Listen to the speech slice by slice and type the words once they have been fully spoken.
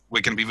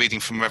we're going to be reading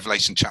from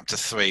Revelation chapter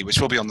 3,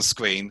 which will be on the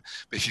screen.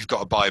 But if you've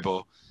got a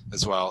Bible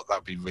as well, that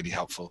would be really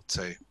helpful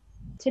too.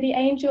 To the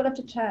angel of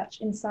the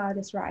church in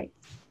Sardis write,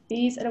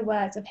 these are the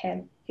words of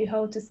him who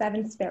holds the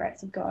 7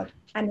 spirits of God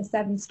and the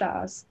 7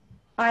 stars.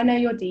 I know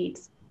your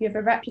deeds. You have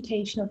a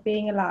reputation of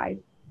being alive,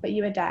 but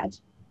you are dead.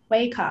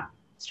 Wake up,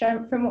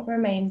 strength from what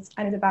remains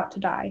and is about to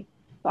die.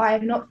 For I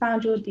have not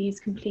found your deeds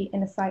complete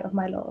in the sight of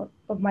my Lord,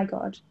 of my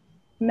God.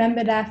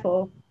 Remember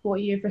therefore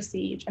what you have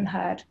received and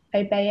heard,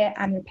 obey it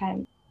and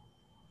repent.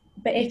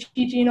 But if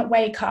you do not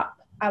wake up,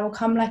 I will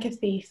come like a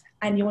thief,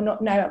 and you will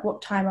not know at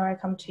what time I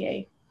come to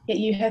you. Yet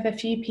you have a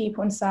few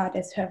people in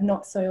Sardis who have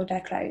not soiled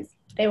their clothes.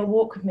 They will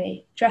walk with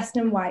me, dressed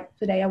in white,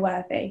 for they are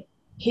worthy.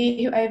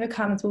 He who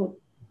overcomes will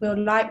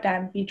like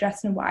them be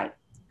dressed in white.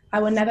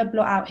 I will never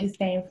blot out his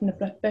name from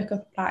the book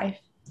of life,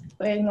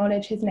 but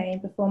acknowledge his name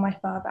before my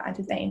Father and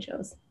his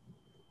angels.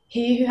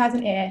 He who has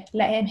an ear,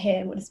 let him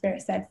hear what the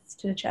Spirit says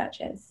to the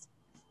churches.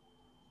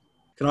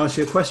 Can I ask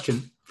you a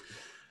question?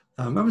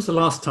 When was the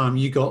last time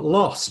you got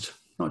lost?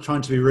 Not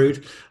trying to be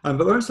rude, but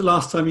when was the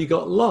last time you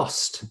got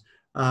lost?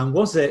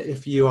 Was it,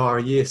 if you are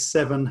a year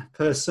 7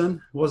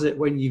 person, was it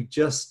when you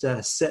just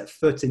set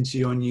foot into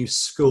your new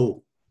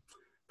school?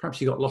 Perhaps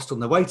you got lost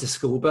on the way to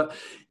school, but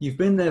you've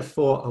been there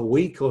for a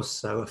week or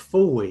so, a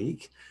full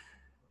week,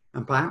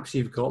 and perhaps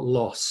you've got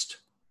lost.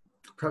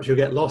 Perhaps you'll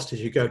get lost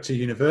as you go to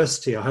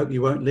university. I hope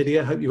you won't,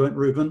 Lydia. I hope you won't,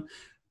 Reuben.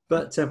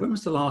 But when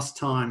was the last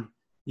time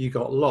you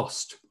got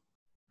lost?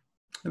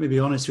 Let me be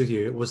honest with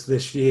you. It was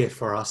this year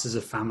for us as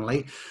a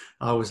family.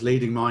 I was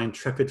leading my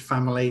intrepid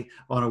family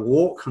on a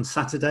walk on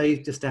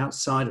Saturday, just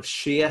outside of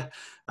Shear,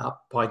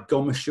 up by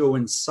Gomershaw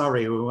in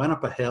Surrey. We went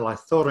up a hill. I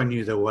thought I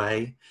knew the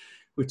way.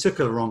 We took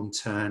a wrong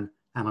turn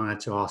and I had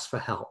to ask for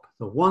help.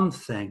 The one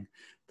thing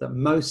that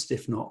most,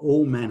 if not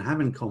all men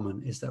have in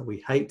common is that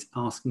we hate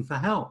asking for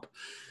help.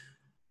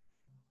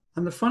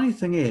 And the funny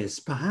thing is,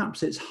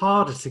 perhaps it's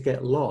harder to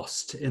get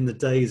lost in the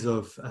days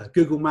of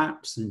Google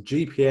Maps and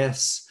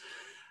GPS,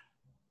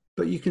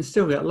 but you can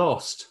still get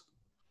lost.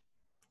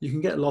 You can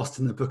get lost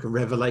in the book of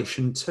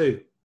Revelation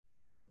too.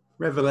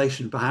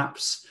 Revelation,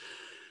 perhaps,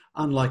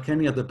 unlike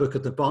any other book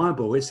of the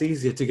Bible, it's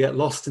easier to get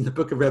lost in the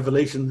book of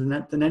Revelation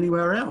than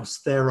anywhere else.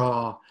 There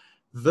are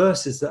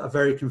verses that are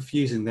very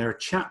confusing. There are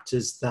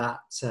chapters that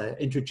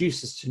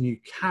introduce us to new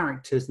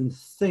characters and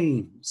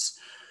themes.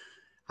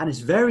 And it's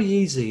very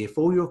easy, if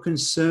all you're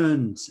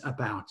concerned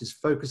about is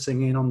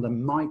focusing in on the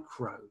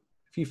micro,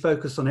 if you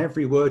focus on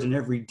every word and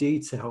every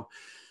detail,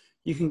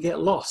 you can get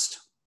lost.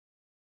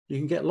 You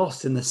can get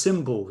lost in the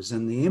symbols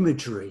and the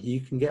imagery.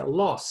 You can get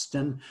lost,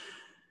 and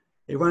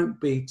it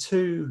won't be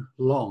too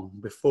long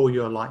before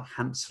you're like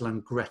Hansel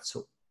and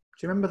Gretel. Do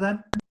you remember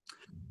them?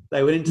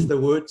 They went into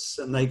the woods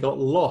and they got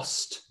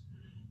lost.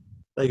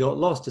 They got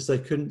lost as they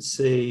couldn't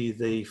see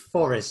the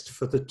forest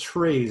for the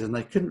trees and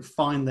they couldn't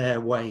find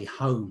their way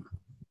home.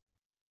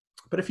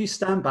 But if you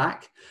stand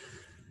back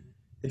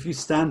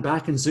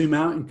and zoom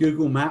out in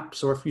Google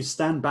Maps, or if you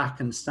stand back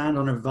and stand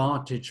on a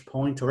vantage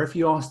point, or if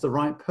you ask the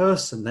right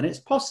person, then it's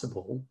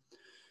possible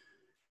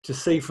to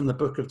see from the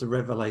book of the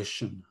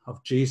Revelation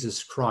of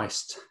Jesus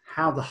Christ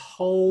how the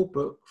whole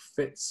book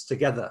fits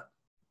together.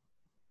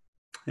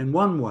 In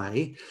one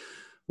way,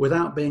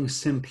 without being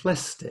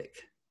simplistic,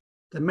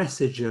 the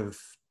message of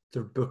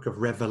the book of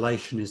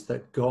Revelation is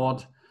that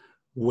God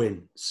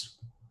wins.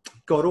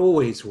 God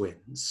always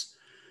wins.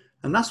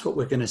 And that's what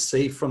we're going to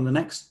see from the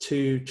next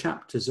 2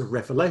 chapters of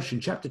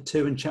Revelation. Chapter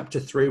 2 and chapter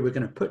 3 we're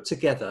going to put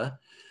together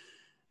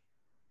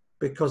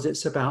because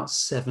it's about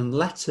 7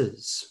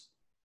 letters.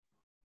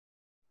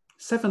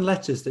 7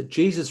 letters that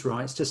Jesus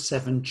writes to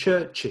 7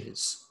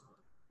 churches.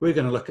 We're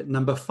going to look at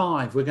number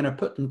 5. We're going to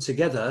put them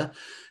together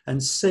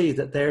and see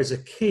that there is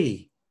a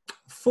key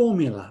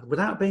formula.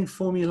 Without being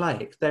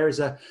formulaic, there is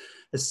a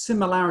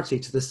similarity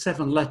to the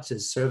 7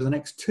 letters. So over the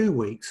next 2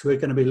 weeks, we're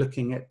going to be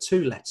looking at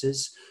 2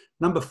 letters,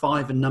 number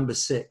 5 and number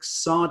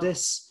 6,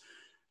 Sardis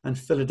and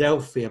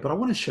Philadelphia. But I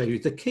want to show you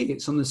the key.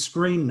 It's on the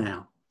screen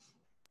now.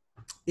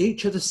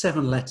 Each of the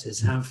 7 letters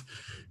have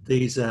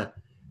these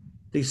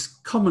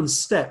common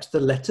steps. The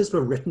letters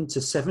were written to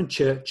 7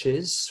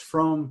 churches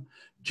from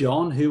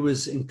John, who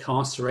was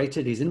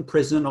incarcerated. He's in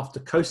prison off the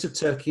coast of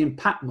Turkey in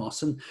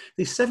Patmos. And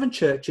these 7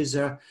 churches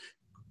are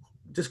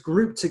just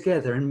grouped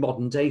together in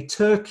modern day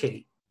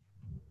Turkey.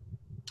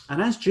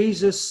 And as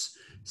Jesus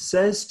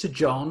says to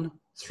John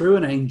through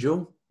an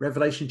angel,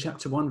 Revelation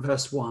chapter 1,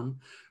 verse 1,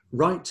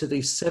 write to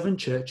these 7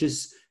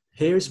 churches,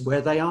 here's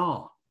where they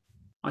are.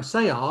 I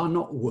say are,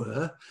 not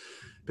were,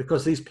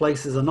 because these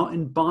places are not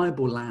in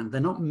Bible land. They're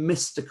not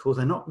mystical.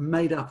 They're not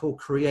made up or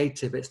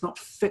creative. It's not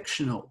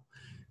fictional.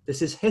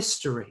 This is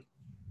history.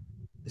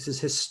 This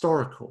is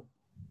historical.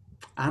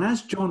 And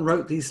as John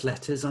wrote these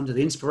letters under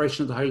the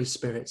inspiration of the Holy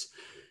Spirit,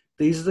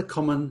 these are the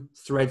common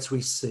threads we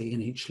see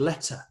in each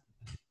letter.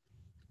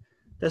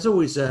 There's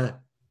always an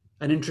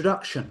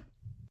introduction.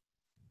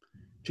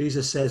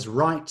 Jesus says,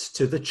 write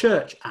to the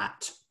church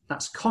at.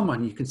 That's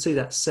common. You can see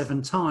that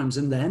 7 times.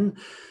 And then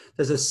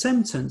there's a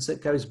sentence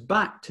that goes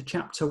back to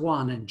chapter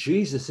 1 and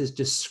Jesus is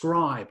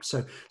described.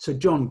 So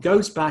John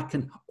goes back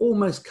and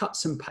almost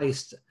cuts and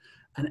pastes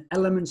an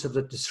element of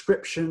the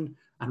description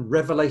and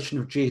revelation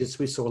of Jesus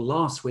we saw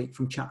last week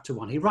from chapter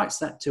 1. He writes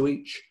that to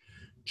each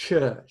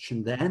church,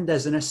 and then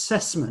there's an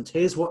assessment.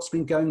 Here's what's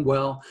been going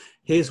well,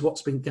 here's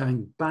what's been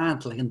going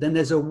badly, and then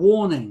there's a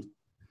warning.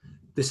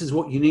 This is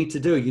what you need to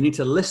do. You need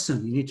to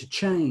listen, you need to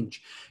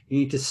change, you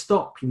need to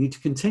stop, you need to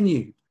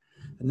continue.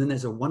 And then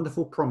there's a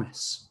wonderful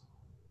promise.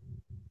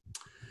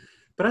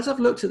 But as I've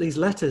looked at these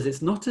letters,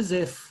 it's not as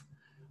if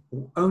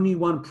only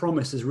one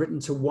promise is written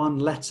to one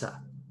letter.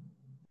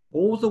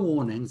 All the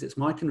warnings, it's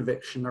my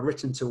conviction, are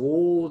written to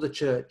all the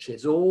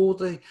churches. All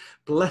the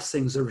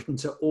blessings are written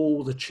to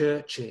all the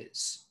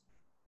churches.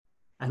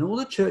 And all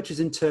the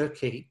churches in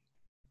Turkey,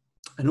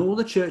 and all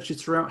the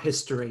churches throughout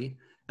history,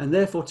 and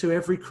therefore to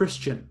every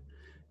Christian,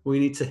 we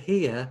need to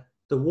hear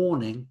the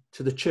warning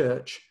to the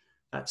church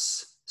at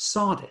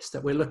Sardis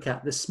that we look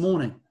at this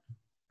morning.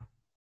 I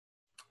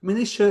mean,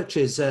 these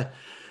churches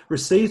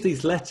receive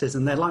these letters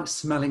and they're like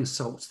smelling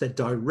salts. They're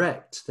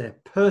direct, they're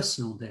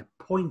personal, they're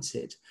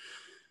pointed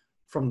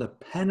from the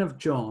pen of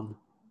John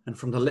and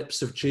from the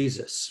lips of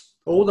Jesus.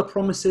 All the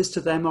promises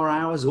to them are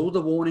ours, all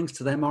the warnings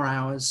to them are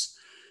ours,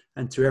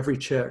 and to every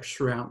church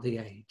throughout the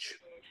age.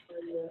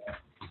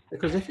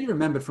 Because if you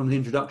remembered from the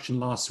introduction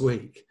last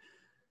week,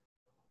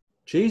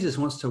 Jesus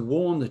wants to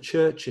warn the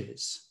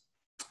churches.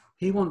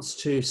 He wants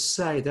to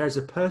say there's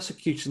a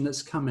persecution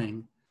that's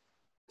coming,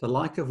 the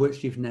like of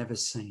which you've never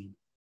seen.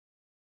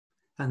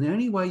 And the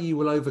only way you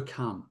will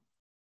overcome,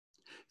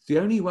 the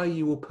only way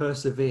you will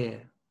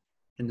persevere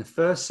in the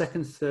 1st,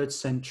 2nd, 3rd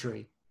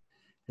century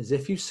is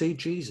if you see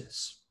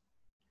Jesus.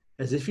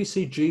 As if you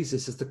see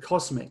Jesus as the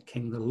cosmic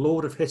king, the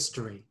Lord of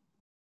history.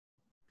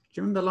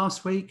 Do you remember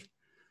last week?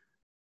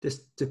 This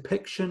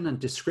depiction and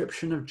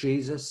description of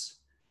Jesus.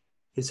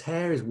 His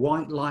hair is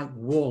white like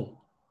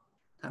wool.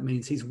 That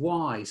means he's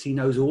wise. He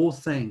knows all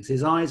things.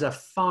 His eyes are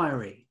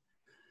fiery.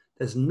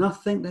 There's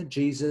nothing that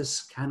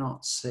Jesus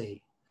cannot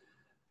see.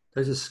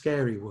 Those are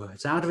scary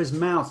words. Out of his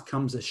mouth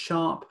comes a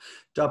sharp,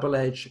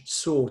 double-edged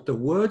sword. The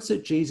words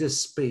that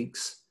Jesus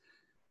speaks,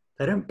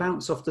 they don't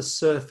bounce off the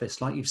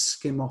surface like you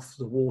skim off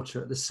the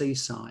water at the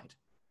seaside.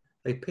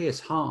 They pierce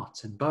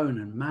heart and bone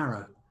and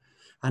marrow.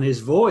 And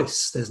his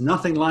voice, there's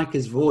nothing like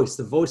his voice,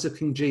 the voice of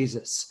King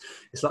Jesus.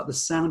 It's like the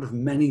sound of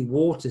many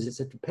waters. It's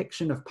a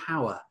depiction of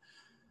power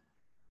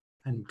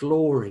and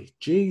glory.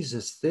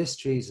 Jesus, this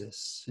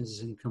Jesus,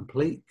 is in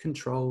complete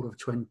control of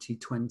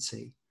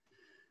 2020.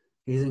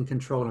 He's in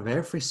control of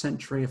every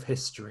century of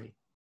history.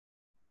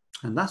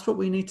 And that's what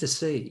we need to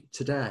see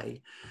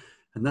today.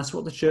 And that's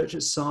what the church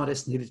at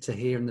Sardis needed to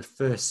hear in the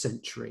 1st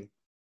century.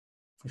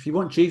 If you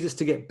want Jesus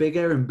to get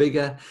bigger and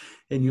bigger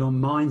in your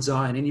mind's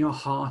eye and in your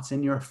heart,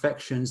 in your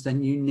affections,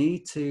 then you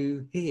need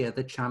to hear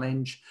the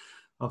challenge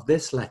of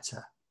this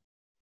letter.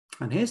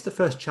 And here's the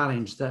first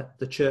challenge that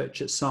the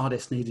church at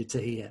Sardis needed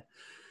to hear.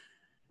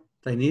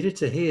 They needed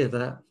to hear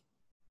that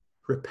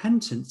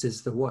repentance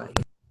is the way.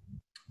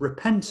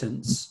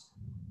 Repentance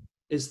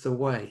is the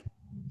way.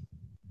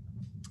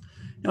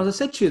 Now, as I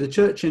said to you, the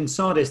church in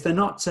Sardis, they're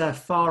not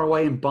far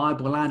away in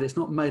Bible land. It's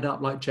not made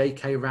up like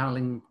J.K.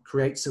 Rowling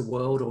creates a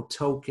world, or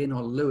Tolkien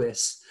or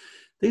Lewis.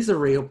 These are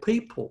real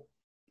people.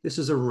 This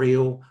is a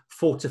real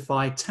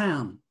fortified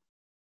town.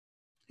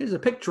 Here's a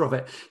picture of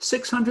it.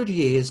 600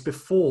 years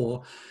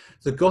before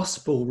the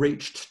gospel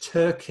reached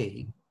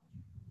Turkey,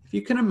 if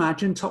you can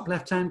imagine, top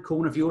left-hand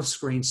corner of your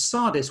screen,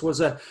 Sardis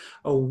was a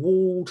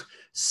walled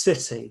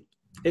city.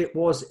 It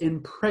was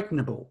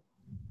impregnable.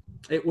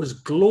 It was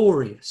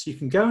glorious. You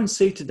can go and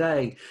see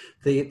today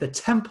the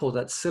temple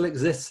that still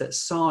exists at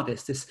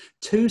Sardis, this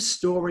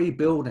 2-story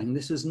building.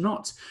 This was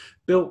not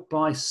built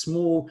by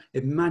small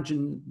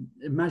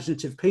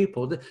imaginative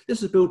people.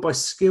 This was built by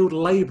skilled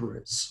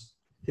laborers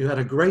who had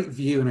a great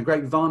view and a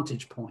great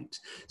vantage point.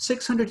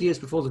 600 years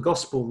before the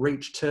gospel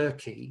reached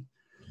Turkey,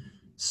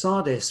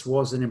 Sardis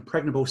was an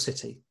impregnable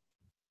city.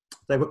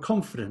 They were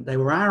confident, they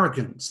were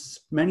arrogant.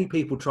 Many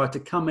people tried to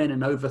come in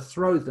and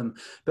overthrow them,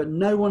 but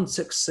no one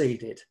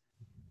succeeded.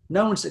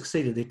 No one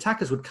succeeded. The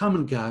attackers would come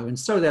and go, and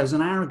so there was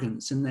an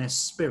arrogance in their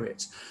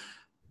spirit.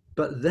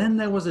 But then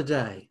there was a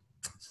day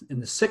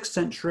in the 6th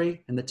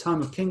century, in the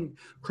time of King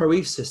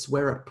Croesus,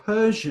 where a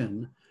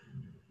Persian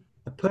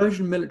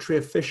military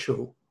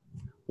official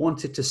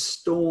wanted to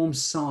storm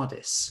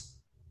Sardis.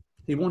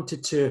 He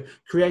wanted to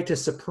create a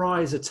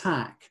surprise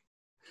attack.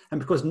 And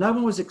because no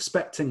one was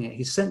expecting it,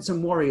 he sent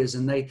some warriors,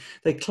 and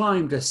they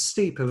climbed a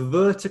steep, a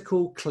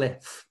vertical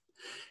cliff.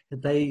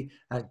 They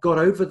got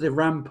over the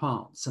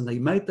ramparts, and they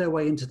made their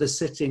way into the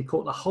city and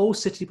caught the whole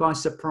city by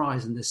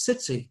surprise. And the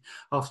city,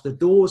 after the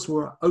doors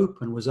were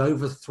open, was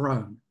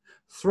overthrown,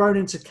 thrown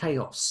into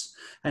chaos.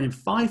 And in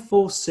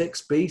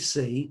 546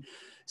 BC,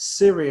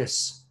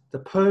 Cyrus, the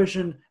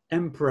Persian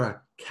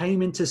emperor,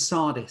 came into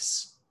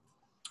Sardis,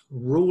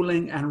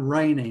 ruling and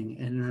reigning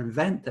in an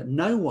event that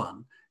no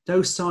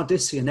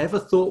Sardisian ever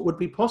thought would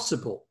be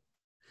possible.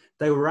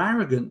 They were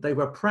arrogant. They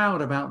were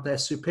proud about their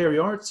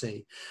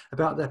superiority,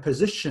 about their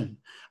position,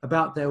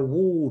 about their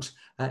walled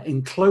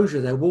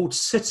enclosure, their walled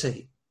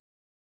city.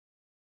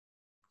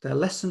 Their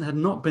lesson had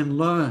not been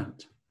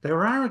learned. They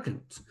were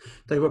arrogant.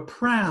 They were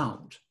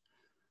proud.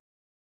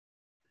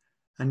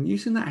 And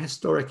using that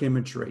historic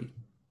imagery,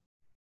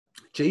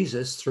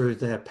 Jesus, through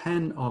the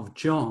pen of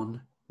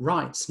John,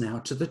 writes now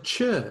to the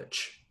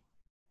church,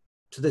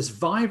 to this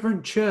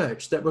vibrant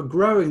church that were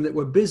growing, that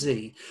were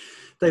busy.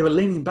 They were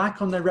leaning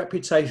back on their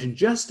reputation,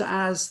 just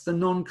as the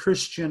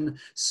non-Christian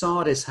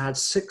Sardis had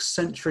 6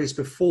 centuries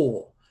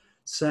before,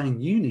 saying,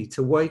 you need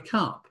to wake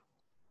up.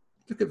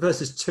 Look at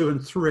verses 2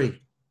 and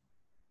 3.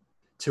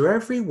 To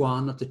every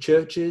one of the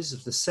churches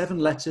of the 7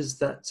 letters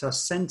that are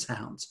sent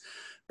out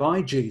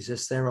by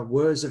Jesus, there are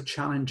words of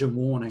challenge and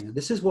warning. And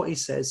this is what he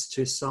says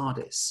to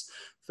Sardis,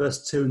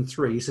 verse 2 and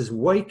 3. He says,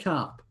 wake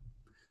up.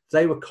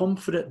 They were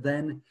confident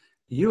then.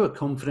 You are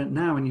confident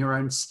now in your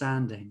own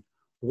standing.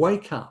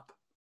 Wake up.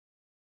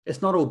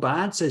 It's not all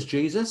bad, says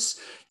Jesus.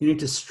 You need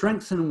to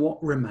strengthen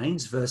what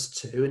remains, verse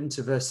 2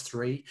 into verse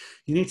 3.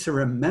 You need to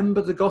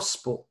remember the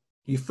gospel.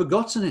 You've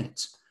forgotten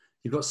it.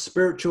 You've got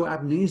spiritual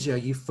amnesia.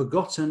 You've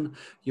forgotten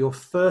your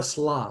first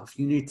love.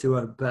 You need to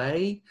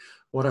obey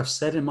what I've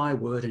said in my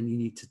word, and you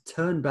need to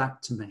turn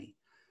back to me,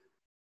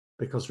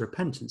 because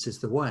repentance is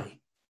the way.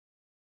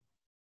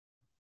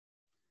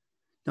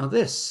 Now,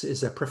 this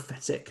is a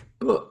prophetic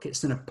book.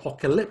 It's an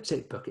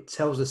apocalyptic book. It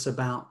tells us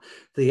about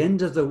the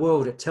end of the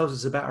world. It tells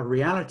us about a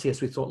reality,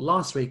 as we thought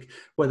last week,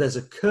 where there's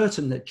a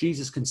curtain that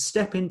Jesus can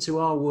step into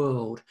our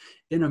world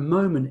in a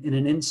moment, in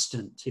an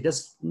instant. He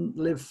doesn't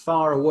live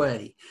far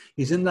away.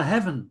 He's in the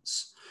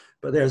heavens.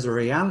 But there's a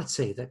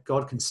reality that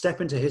God can step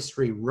into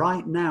history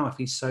right now if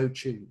he so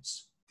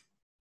chooses.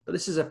 But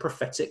this is a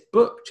prophetic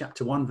book.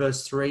 Chapter 1,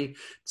 verse 3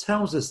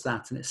 tells us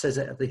that, and it says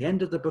it at the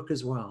end of the book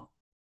as well.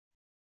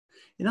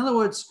 In other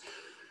words,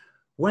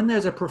 when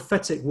there's a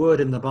prophetic word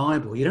in the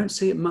Bible, you don't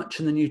see it much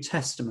in the New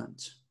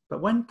Testament.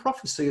 But when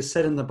prophecy is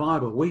said in the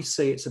Bible, we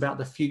see it's about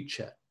the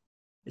future.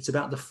 It's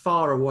about the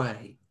far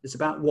away. It's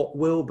about what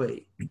will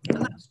be.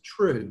 And that's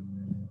true.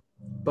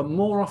 But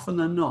more often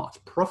than not,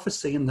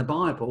 prophecy in the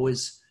Bible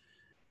is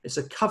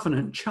a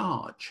covenant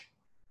charge.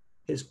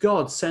 It's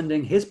God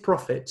sending his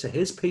prophet to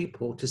his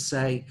people to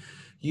say,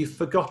 you've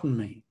forgotten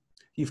me.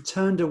 You've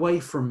turned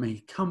away from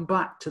me. Come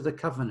back to the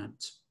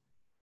covenant.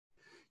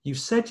 You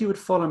said you would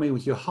follow me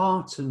with your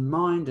heart and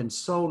mind and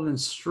soul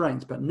and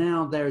strength, but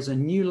now there is a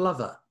new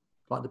lover,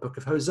 like the book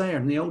of Hosea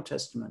in the Old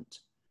Testament.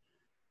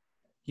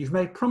 You've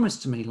made promise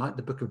to me, like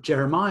the book of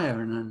Jeremiah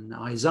and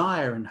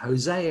Isaiah and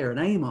Hosea and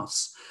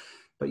Amos,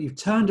 but you've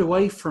turned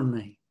away from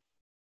me.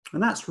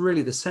 And that's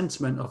really the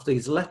sentiment of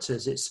these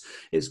letters.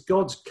 It's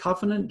God's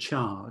covenant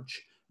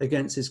charge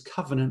against his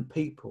covenant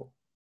people.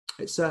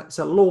 It's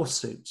a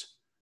lawsuit.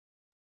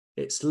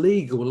 It's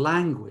legal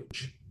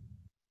language,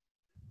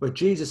 where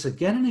Jesus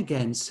again and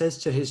again says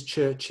to his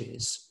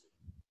churches,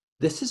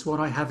 this is what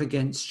I have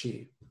against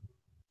you.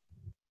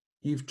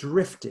 You've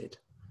drifted.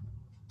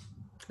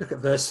 Look at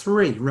verse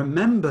 3.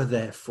 Remember,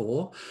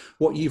 therefore,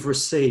 what you've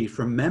received.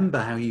 Remember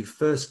how you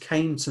first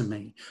came to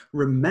me.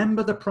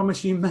 Remember the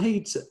promise you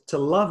made to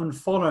love and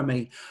follow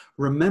me.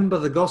 Remember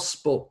the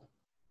gospel.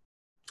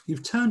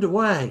 You've turned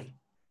away.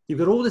 You've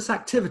got all this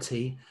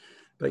activity,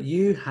 but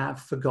you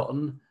have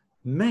forgotten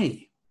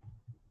me.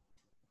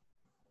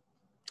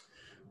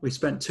 We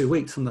spent 2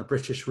 weeks on the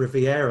British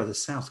Riviera, the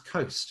south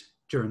coast,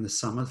 during the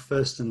summer, the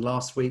first and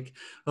last week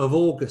of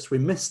August. We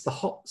missed the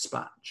hot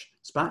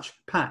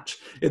patch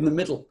in the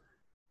middle.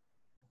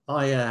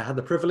 I had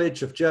the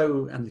privilege of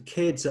Joe and the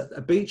kids at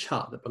a beach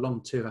hut that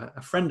belonged to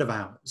a friend of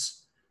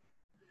ours.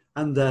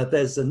 And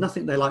there's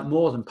nothing they like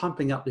more than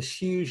pumping up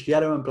this huge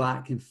yellow and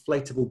black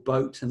inflatable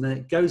boat, and then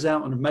it goes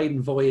out on a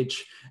maiden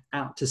voyage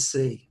out to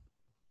sea.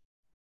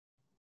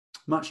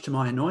 Much to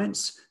my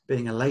annoyance,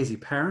 being a lazy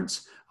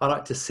parent, I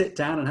like to sit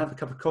down and have a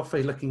cup of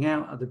coffee looking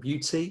out at the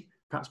beauty,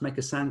 perhaps make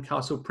a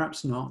sandcastle,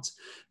 perhaps not.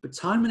 But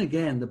time and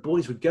again, the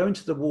boys would go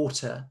into the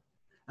water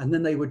and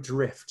then they would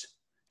drift.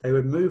 They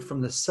would move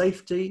from the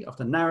safety of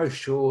the narrow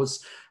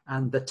shores,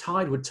 and the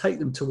tide would take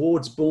them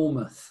towards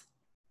Bournemouth.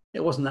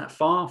 It wasn't that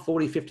far,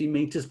 40, 50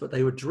 meters, but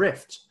they would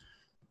drift.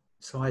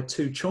 So I had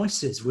 2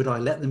 choices. Would I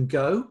let them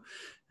go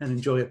and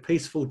enjoy a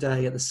peaceful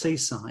day at the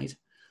seaside,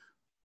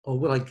 or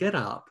would I get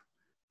up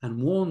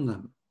and warn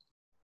them?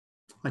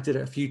 I did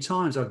it a few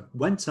times. I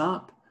went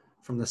up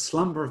from the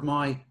slumber of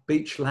my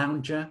beach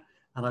lounger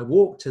and I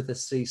walked to the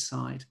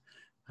seaside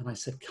and I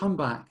said, come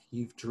back,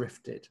 you've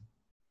drifted.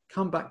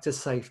 Come back to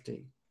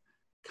safety.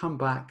 Come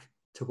back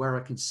to where I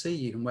can see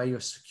you and where you're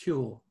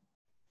secure.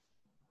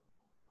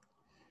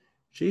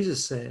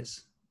 Jesus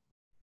says,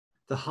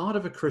 the heart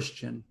of a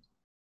Christian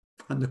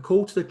and the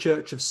call to the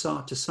church of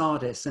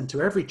Sardis and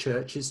to every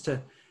church is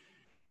to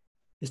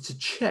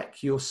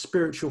check your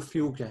spiritual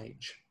fuel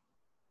gauge.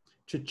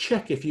 To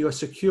check if you are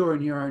secure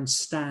in your own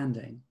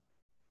standing,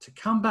 to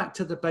come back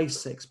to the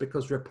basics,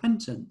 because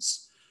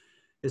repentance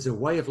is a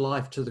way of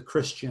life to the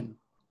Christian.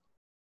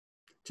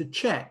 To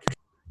check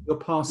your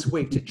past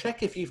week, to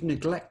check if you've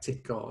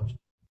neglected God,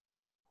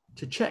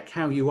 to check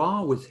how you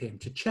are with him,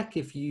 to check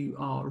if you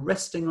are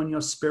resting on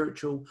your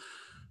spiritual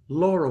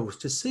laurels,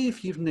 to see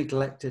if you've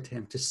neglected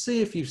him, to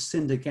see if you've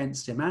sinned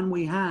against him, and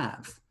we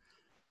have.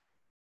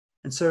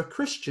 And so a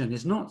Christian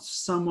is not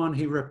someone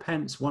who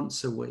repents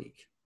once a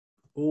week.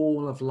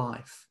 All of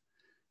life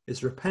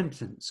is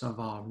repentance of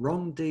our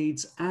wrong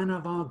deeds and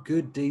of our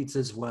good deeds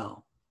as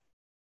well.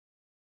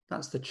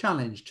 That's the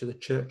challenge to the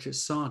church at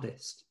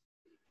Sardis,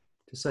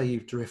 to say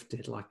you've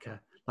drifted like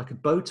a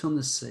boat on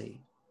the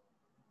sea.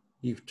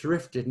 You've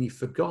drifted and you've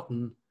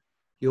forgotten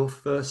your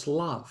first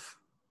love.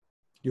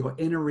 Your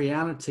inner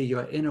reality,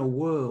 your inner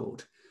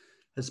world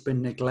has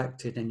been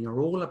neglected, and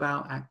you're all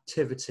about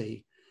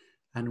activity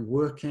and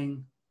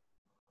working,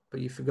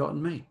 but you've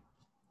forgotten me.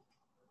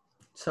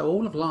 So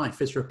all of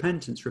life is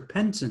repentance.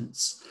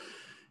 Repentance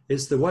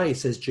is the way,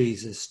 says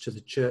Jesus, to the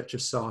church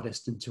of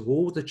Sardis and to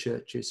all the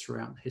churches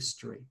throughout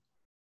history.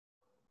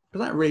 But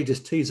that really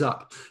just tees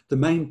up the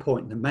main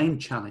point, the main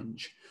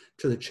challenge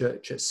to the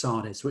church at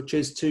Sardis, which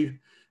is to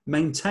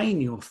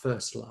maintain your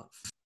first love.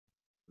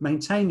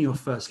 Maintain your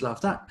first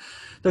love.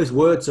 Those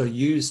words are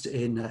used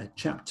in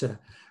chapter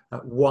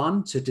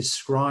 1 to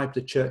describe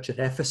the church at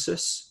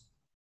Ephesus.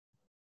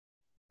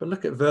 But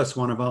look at verse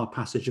 1 of our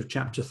passage of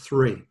chapter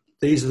 3.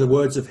 These are the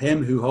words of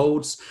him who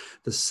holds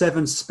the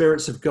 7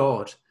 spirits of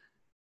God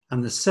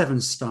and the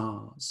 7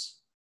 stars.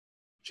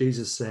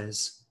 Jesus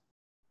says,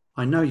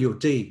 I know your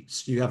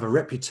deeds. You have a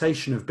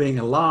reputation of being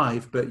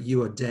alive, but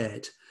you are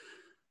dead.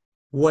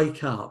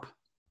 Wake up,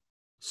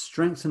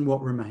 strengthen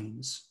what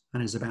remains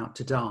and is about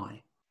to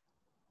die.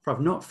 For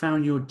I've not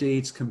found your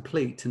deeds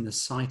complete in the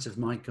sight of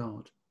my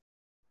God.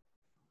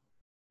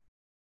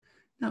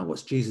 Now,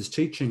 what's Jesus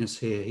teaching us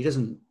here? He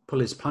doesn't pull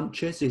his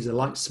punches. These are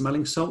like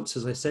smelling salts,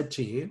 as I said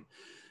to you.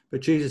 But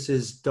Jesus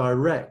is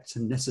direct,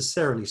 and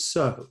necessarily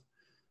so.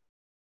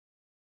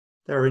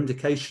 There are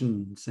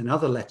indications in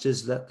other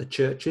letters that the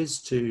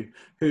churches to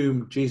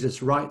whom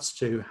Jesus writes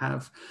to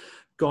have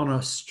gone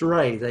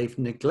astray. They've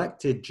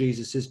neglected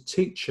Jesus's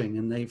teaching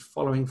and they're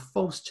following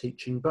false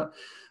teaching. But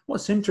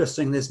what's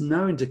interesting, there's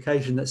no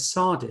indication that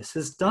Sardis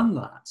has done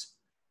that.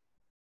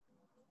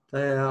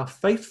 They are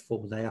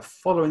faithful. They are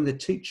following the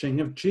teaching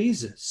of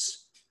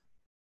Jesus.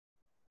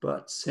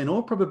 But in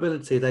all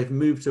probability, they've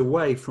moved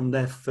away from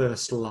their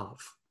first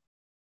love.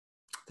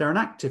 They're an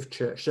active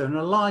church. They're an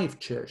alive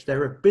church.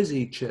 They're a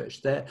busy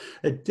church. They're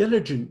a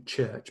diligent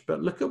church.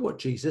 But look at what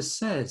Jesus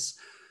says.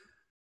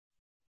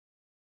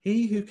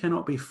 He who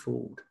cannot be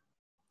fooled,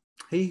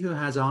 he who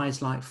has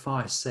eyes like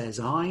fire says,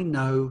 I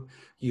know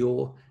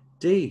your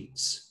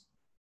deeds.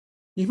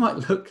 You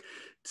might look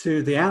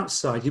to the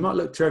outside. You might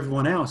look to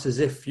everyone else as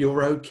if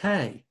you're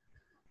okay.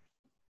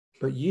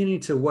 But you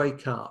need to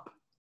wake up.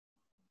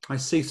 I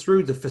see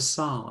through the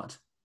facade.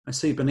 I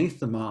see beneath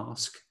the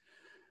mask.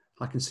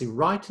 I can see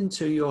right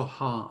into your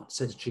heart,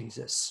 says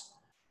Jesus.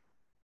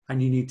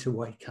 And you need to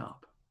wake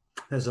up.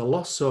 There's a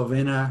loss of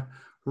inner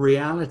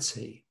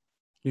reality.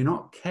 You're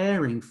not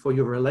caring for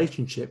your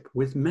relationship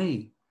with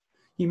me.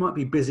 You might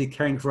be busy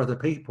caring for other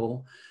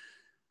people,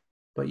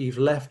 but you've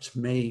left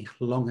me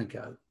long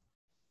ago.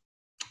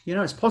 You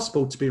know, it's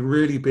possible to be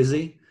really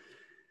busy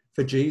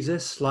for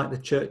Jesus, like the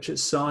church at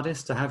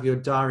Sardis, to have your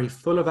diary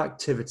full of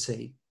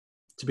activity,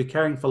 to be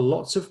caring for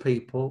lots of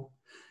people,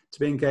 to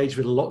be engaged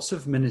with lots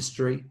of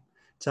ministry,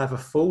 to have a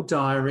full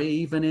diary,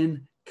 even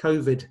in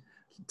COVID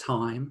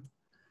time.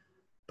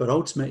 But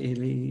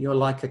ultimately, you're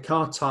like a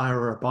car tire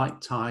or a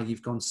bike tire.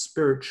 You've gone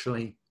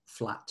spiritually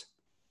flat.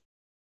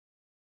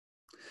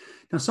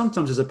 Now,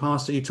 sometimes as a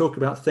pastor, you talk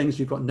about things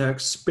you've got no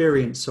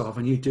experience of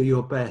and you do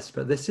your best.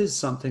 But this is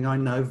something I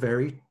know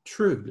very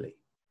truly.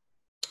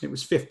 It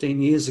was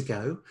 15 years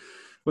ago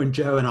when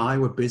Joe and I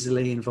were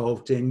busily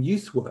involved in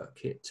youth work.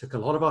 It took a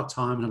lot of our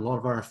time and a lot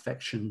of our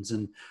affections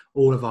and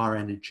all of our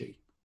energy.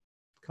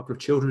 A couple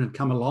of children had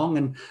come along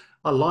and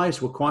our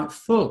lives were quite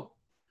full.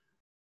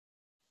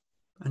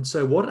 And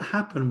so what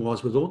happened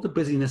was, with all the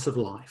busyness of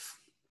life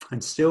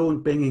and still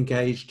being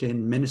engaged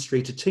in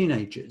ministry to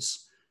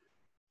teenagers,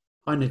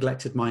 I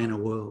neglected my inner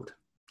world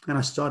and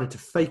I started to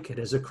fake it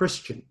as a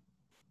Christian.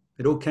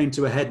 It all came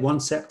to a head one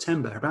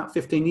September, about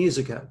 15 years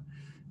ago,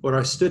 where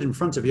I stood in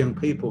front of young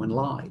people and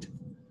lied.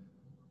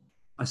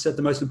 I said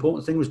the most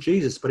important thing was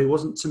Jesus, but it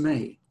wasn't to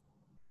me.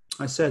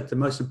 I said the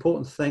most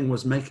important thing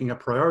was making a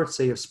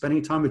priority of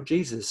spending time with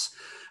Jesus,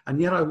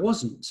 and yet I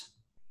wasn't.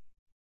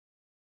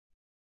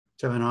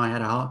 Joe and I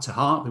had a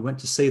heart-to-heart. We went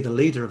to see the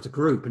leader of the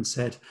group and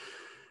said,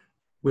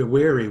 we're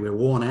weary, we're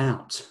worn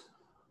out.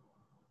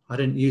 I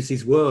didn't use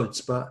these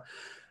words, but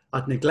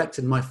I'd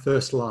neglected my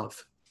first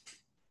love.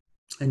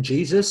 And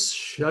Jesus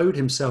showed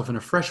himself in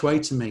a fresh way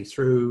to me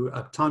through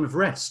a time of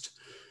rest,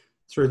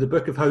 through the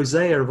book of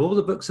Hosea, of all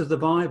the books of the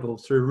Bible,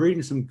 through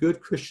reading some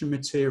good Christian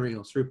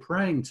material, through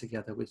praying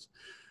together with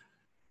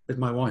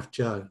my wife,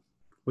 Jo.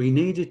 We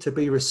needed to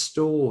be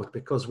restored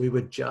because we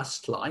were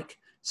just like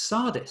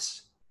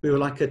Sardis. We were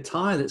like a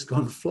tire that's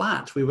gone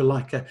flat. We were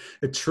like a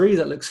tree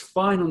that looks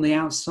fine on the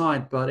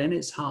outside, but in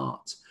its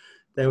heart,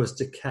 there was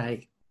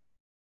decay.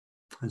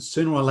 And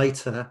sooner or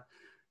later,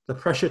 the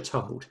pressure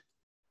told,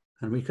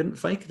 and we couldn't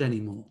fake it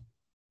anymore.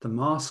 The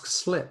mask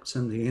slipped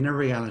and the inner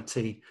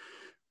reality,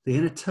 the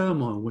inner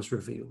turmoil was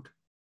revealed.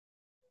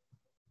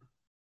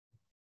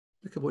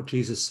 Look at what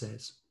Jesus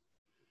says.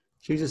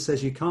 Jesus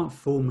says, you can't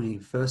fool me.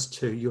 Verse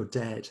 2, you're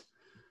dead.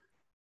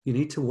 You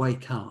need to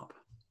wake up.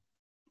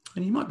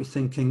 And you might be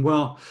thinking,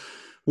 well,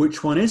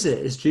 which one is it?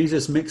 Is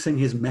Jesus mixing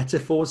his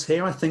metaphors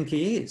here? I think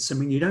he is. I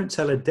mean, you don't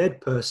tell a dead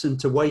person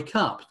to wake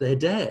up. They're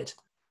dead.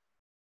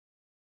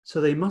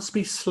 So they must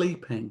be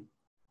sleeping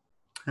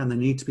and they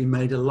need to be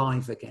made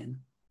alive again.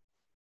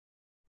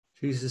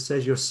 Jesus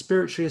says you're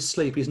spiritually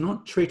asleep. He's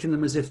not treating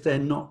them as if they're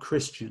not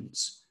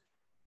Christians.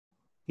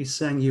 He's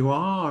saying you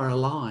are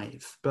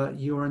alive, but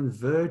you're on the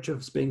verge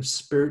of being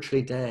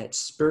spiritually dead,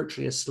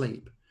 spiritually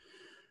asleep.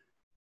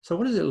 So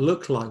what does it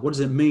look like? What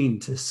does it mean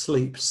to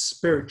sleep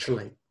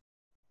spiritually?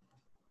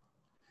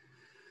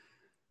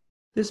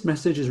 This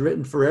message is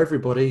written for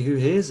everybody who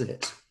hears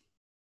it.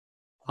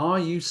 Are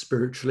you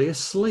spiritually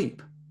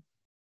asleep?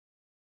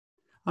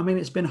 I mean,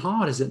 it's been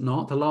hard, is it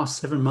not? The last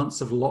 7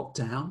 months of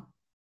lockdown.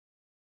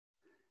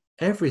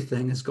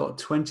 Everything has got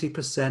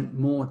 20%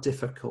 more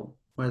difficult,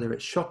 whether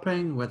it's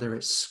shopping, whether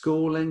it's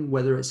schooling,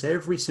 whether it's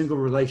every single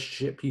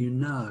relationship you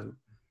know,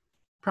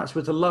 perhaps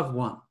with a loved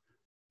one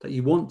that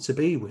you want to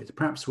be with,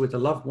 perhaps with a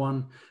loved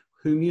one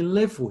whom you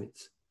live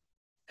with.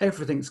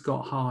 Everything's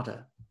got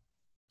harder.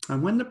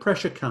 And when the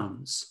pressure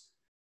comes,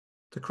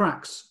 the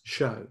cracks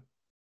show.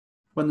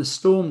 When the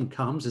storm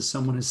comes, as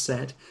someone has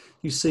said,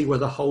 you see where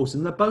the holes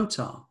in the boat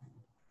are.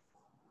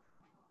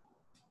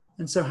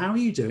 And so how are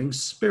you doing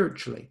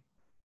spiritually?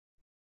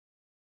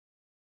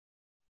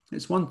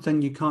 It's one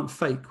thing you can't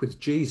fake with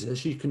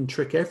Jesus. You can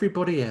trick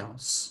everybody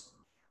else.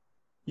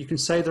 You can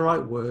say the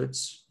right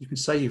words. You can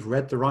say you've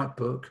read the right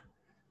book.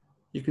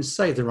 You can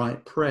say the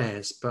right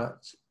prayers,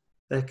 but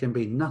there can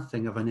be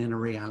nothing of an inner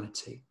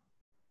reality.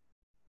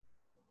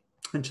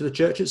 And to the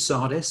church at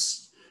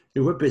Sardis,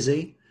 who were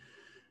busy,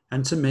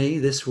 and to me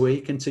this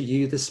week and to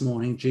you this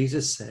morning,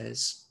 Jesus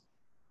says,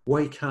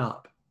 wake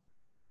up.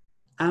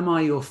 Am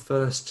I your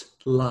first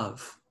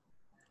love?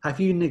 Have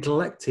you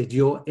neglected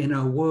your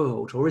inner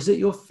world, or is it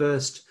your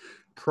first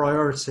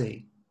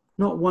priority?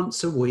 Not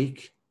once a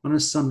week on a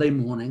Sunday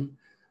morning,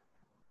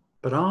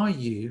 but are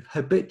you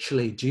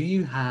habitually, do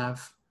you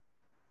have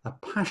a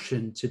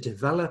passion to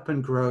develop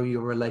and grow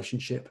your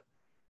relationship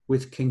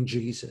with King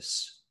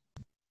Jesus?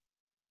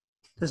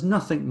 There's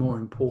nothing more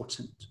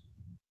important.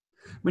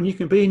 When you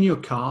can be in your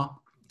car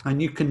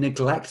and you can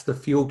neglect the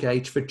fuel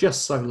gauge for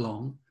just so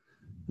long,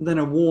 and then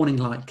a warning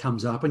light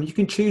comes up and you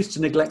can choose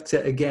to neglect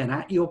it again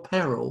at your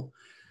peril.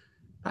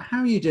 But how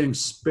are you doing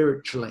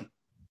spiritually?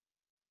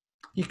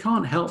 You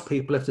can't help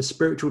people if the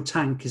spiritual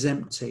tank is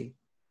empty.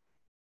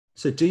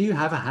 So do you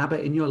have a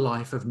habit in your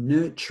life of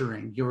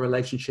nurturing your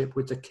relationship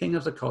with the King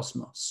of the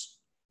cosmos,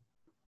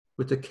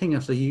 with the King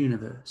of the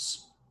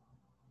universe?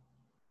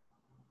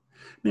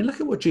 I mean, look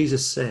at what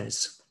Jesus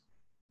says.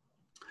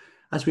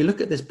 As we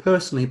look at this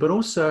personally, but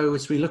also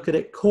as we look at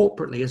it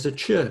corporately as a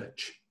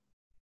church.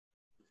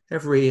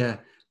 Every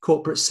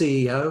corporate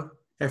CEO,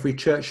 every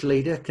church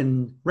leader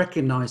can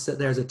recognize that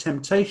there's a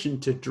temptation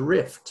to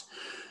drift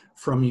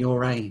from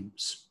your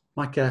aims.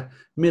 Like a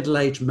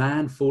middle-aged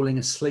man falling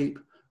asleep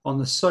on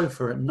the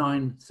sofa at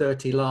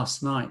 9:30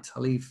 last night.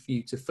 I'll leave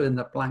you to fill in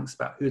the blanks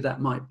about who that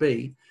might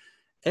be.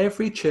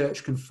 Every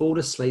church can fall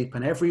asleep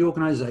and every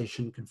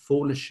organization can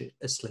fall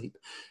asleep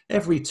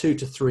every 2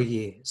 to 3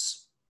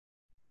 years.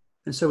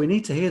 And so we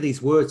need to hear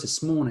these words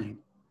this morning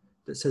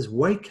that says,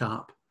 wake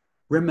up,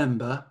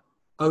 remember,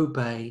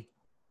 obey,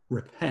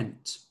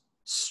 repent,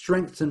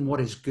 strengthen what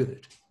is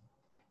good.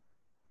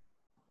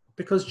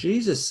 Because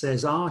Jesus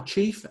says our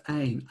chief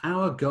aim,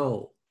 our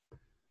goal,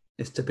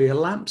 is to be a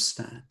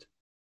lampstand.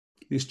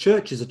 These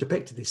churches are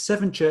depicted, these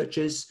 7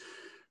 churches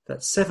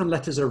that 7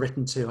 letters are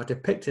written to are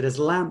depicted as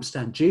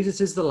lampstand.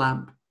 Jesus is the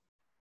lamp.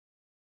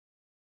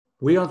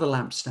 We are the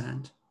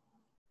lampstand.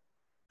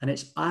 And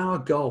it's our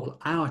goal,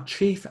 our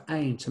chief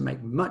aim to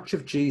make much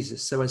of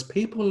Jesus. So as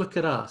people look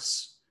at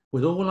us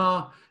with all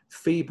our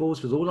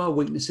feebles, with all our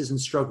weaknesses and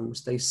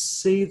struggles, they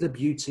see the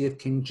beauty of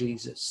King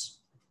Jesus.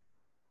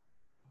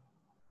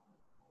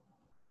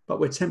 But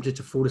we're tempted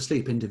to fall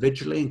asleep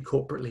individually and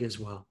corporately as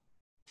well.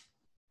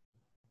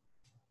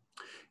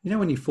 You know,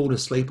 when you fall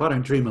asleep, I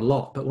don't dream a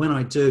lot, but when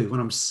I do,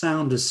 when I'm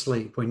sound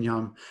asleep, when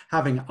I'm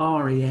having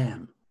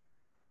REM,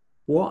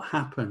 what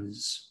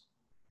happens?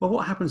 Well,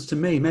 what happens to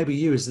me, maybe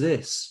you, is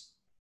this.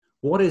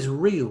 What is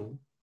real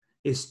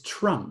is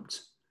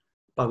trumped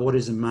by what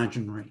is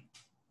imaginary.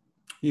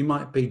 You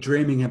might be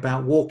dreaming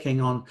about walking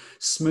on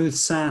smooth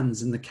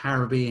sands in the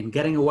Caribbean,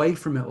 getting away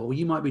from it, or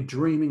you might be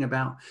dreaming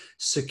about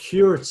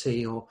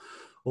security or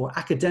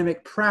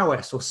academic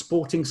prowess or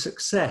sporting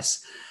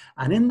success.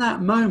 And in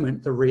that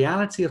moment, the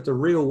reality of the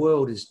real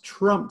world is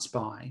trumped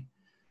by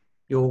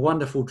your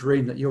wonderful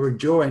dream that you're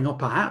enjoying, or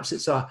perhaps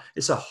it's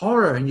a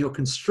horror and you're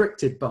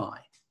constricted by.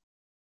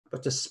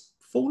 But to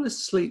fall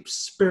asleep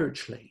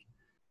spiritually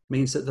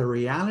means that the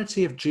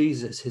reality of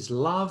Jesus, his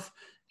love,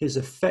 his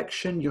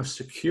affection, your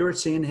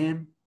security in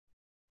him,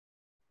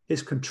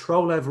 his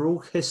control over all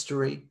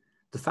history,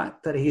 the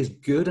fact that he is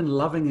good and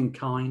loving and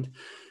kind,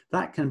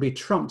 that can be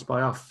trumped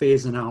by our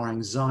fears and our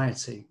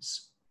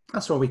anxieties.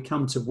 That's why we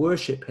come to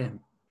worship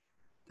him.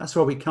 That's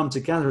why we come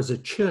together as a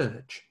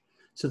church,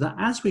 so that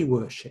as we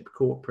worship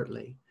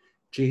corporately,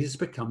 Jesus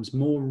becomes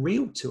more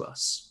real to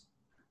us.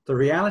 The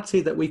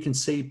reality that we can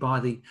see by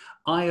the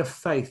eye of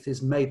faith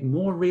is made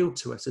more real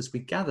to us as we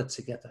gather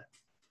together.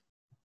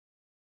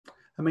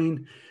 I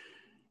mean,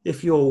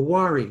 if you're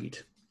worried,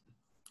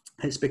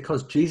 it's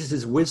because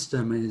Jesus'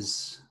 wisdom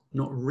is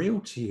not real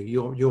to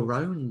you. Your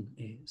own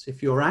is.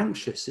 If you're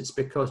anxious, it's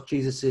because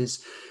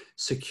Jesus'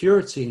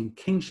 security and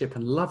kingship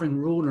and loving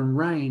rule and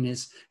reign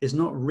is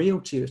not real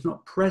to you. It's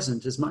not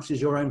present as much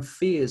as your own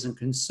fears and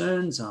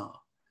concerns are.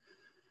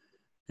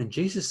 And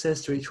Jesus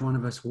says to each one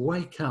of us,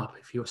 wake up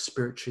if you're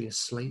spiritually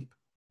asleep.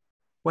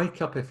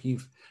 Wake up if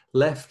you've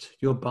left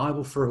your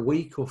Bible for a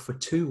week or for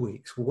 2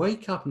 weeks.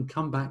 Wake up and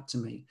come back to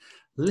me.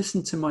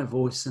 Listen to my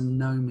voice and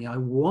know me. I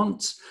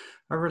want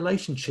a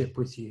relationship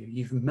with you.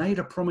 You've made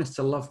a promise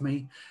to love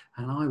me,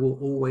 and I will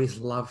always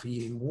love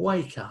you.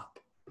 Wake up.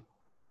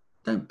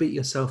 Don't beat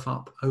yourself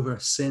up over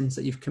sins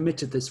that you've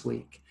committed this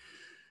week.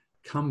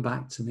 Come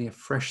back to me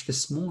afresh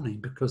this morning,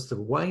 because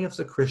the way of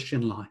the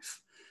Christian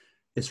life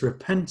is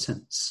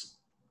repentance.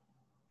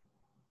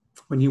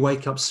 When you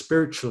wake up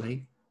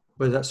spiritually,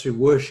 whether that's through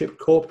worship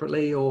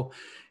corporately or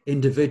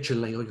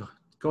individually, or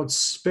God's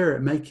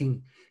Spirit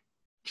making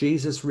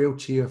Jesus real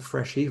to you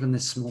afresh even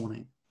this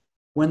morning,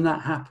 when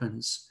that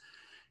happens,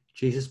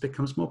 Jesus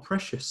becomes more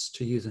precious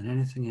to you than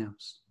anything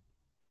else.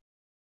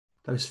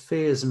 Those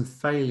fears and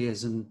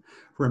failures and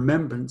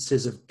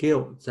remembrances of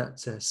guilt that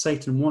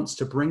Satan wants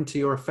to bring to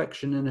your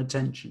affection and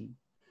attention,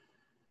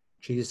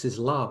 Jesus'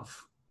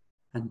 love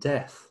and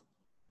death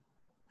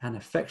and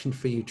affection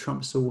for you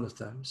trumps all of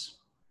those.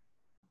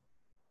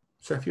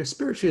 So if you're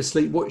spiritually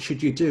asleep, what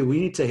should you do? We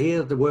need to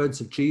hear the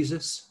words of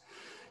Jesus.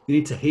 You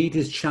need to heed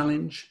his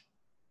challenge.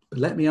 But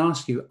let me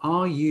ask you,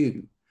 are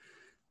you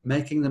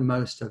making the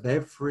most of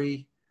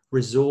every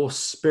resource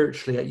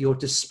spiritually at your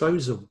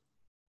disposal?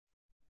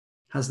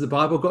 Has the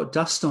Bible got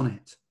dust on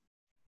it?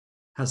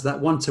 Has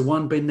that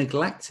one-to-one been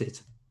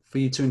neglected for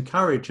you to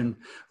encourage and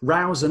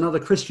rouse another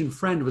Christian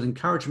friend with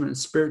encouragement and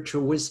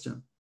spiritual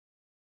wisdom?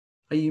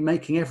 Are you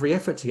making every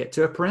effort to get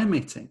to a prayer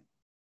meeting?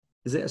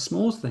 Is it a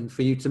small thing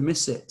for you to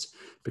miss it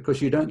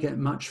because you don't get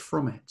much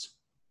from it?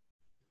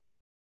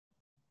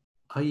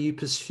 Are you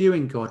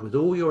pursuing God with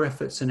all your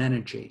efforts and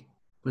energy,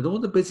 with all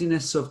the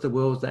busyness of the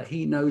world that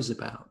he knows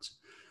about?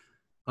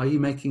 Are you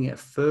making it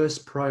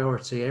first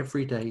priority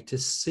every day to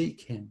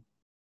seek him?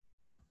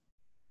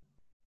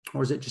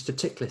 Or is it just a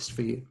tick list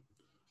for you?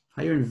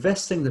 Are you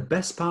investing the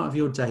best part of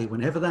your day,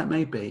 whenever that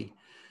may be,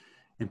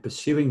 in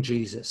pursuing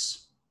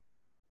Jesus?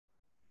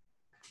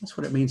 That's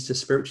what it means to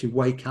spiritually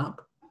wake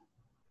up.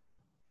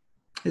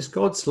 Is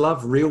God's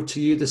love real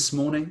to you this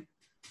morning?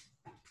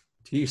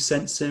 Do you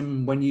sense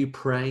him when you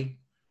pray?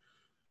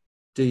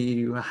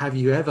 Have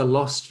you ever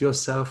lost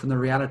yourself in the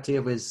reality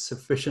of his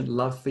sufficient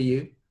love for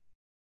you?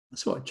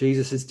 That's what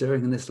Jesus is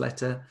doing in this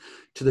letter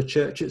to the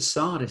church at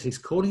Sardis. He's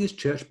calling his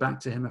church back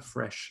to him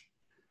afresh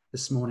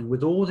this morning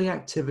with all the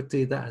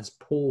activity that has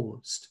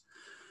paused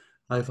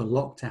over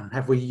lockdown.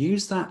 Have we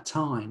used that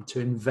time to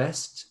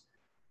invest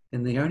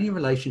in the only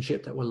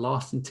relationship that will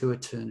last into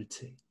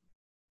eternity?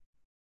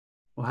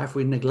 Or have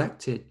we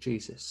neglected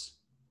Jesus?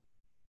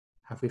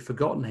 Have we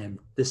forgotten him?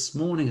 This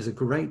morning is a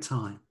great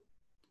time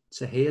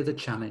to hear the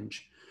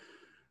challenge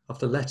of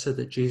the letter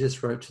that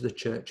Jesus wrote to the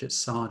church at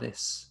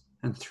Sardis,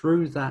 and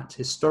through that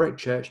historic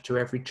church to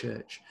every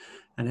church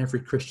and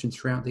every Christian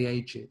throughout the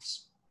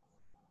ages.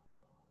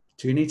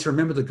 Do you need to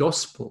remember the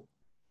gospel?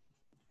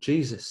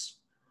 Jesus,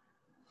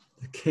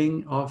 the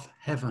King of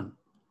heaven,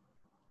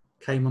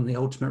 came on the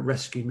ultimate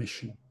rescue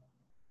mission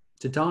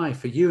to die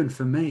for you and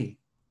for me,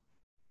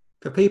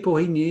 for people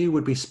he knew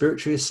would be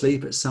spiritually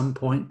asleep at some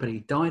point, but he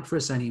died for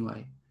us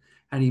anyway.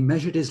 And he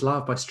measured his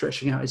love by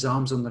stretching out his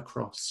arms on the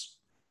cross.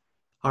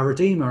 Our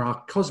Redeemer,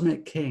 our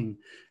cosmic King,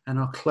 and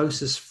our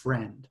closest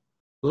friend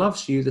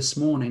loves you this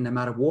morning, no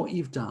matter what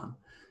you've done,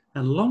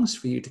 and longs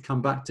for you to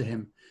come back to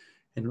him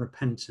in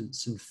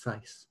repentance and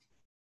faith.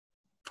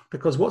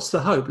 Because what's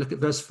the hope? Look at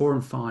verse 4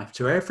 and 5.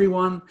 To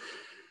everyone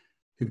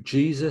who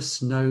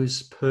Jesus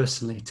knows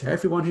personally, to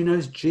everyone who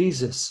knows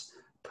Jesus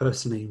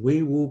personally,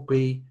 we will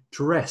be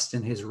dressed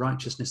in his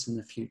righteousness in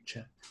the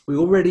future. We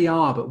already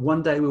are, but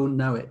one day we will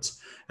know it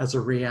as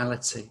a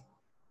reality.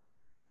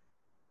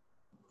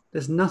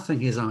 There's nothing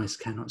his eyes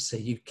cannot see.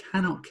 You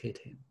cannot kid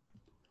him.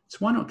 So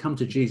why not come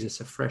to Jesus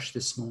afresh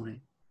this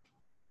morning?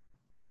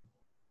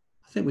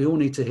 I think we all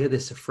need to hear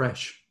this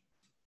afresh.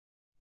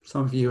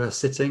 Some of you are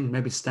sitting,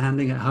 maybe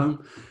standing at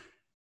home,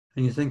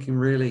 and you're thinking,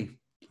 really,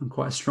 I'm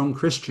quite a strong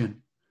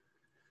Christian.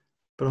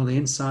 But on the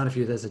inside of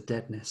you, there's a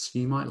deadness.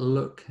 You might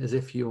look as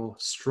if you're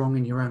strong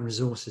in your own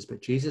resources,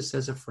 but Jesus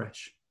says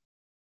afresh,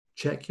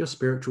 check your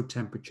spiritual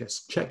temperature,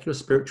 check your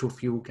spiritual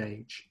fuel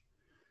gauge.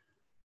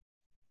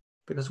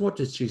 Because what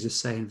does Jesus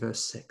say in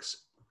verse 6?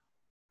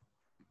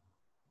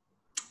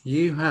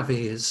 You have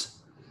ears,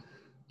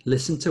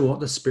 listen to what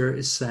the Spirit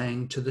is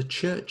saying to the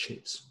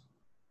churches.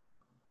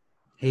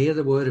 Hear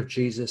the word of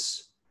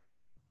Jesus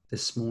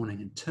this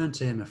morning and turn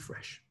to him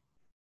afresh.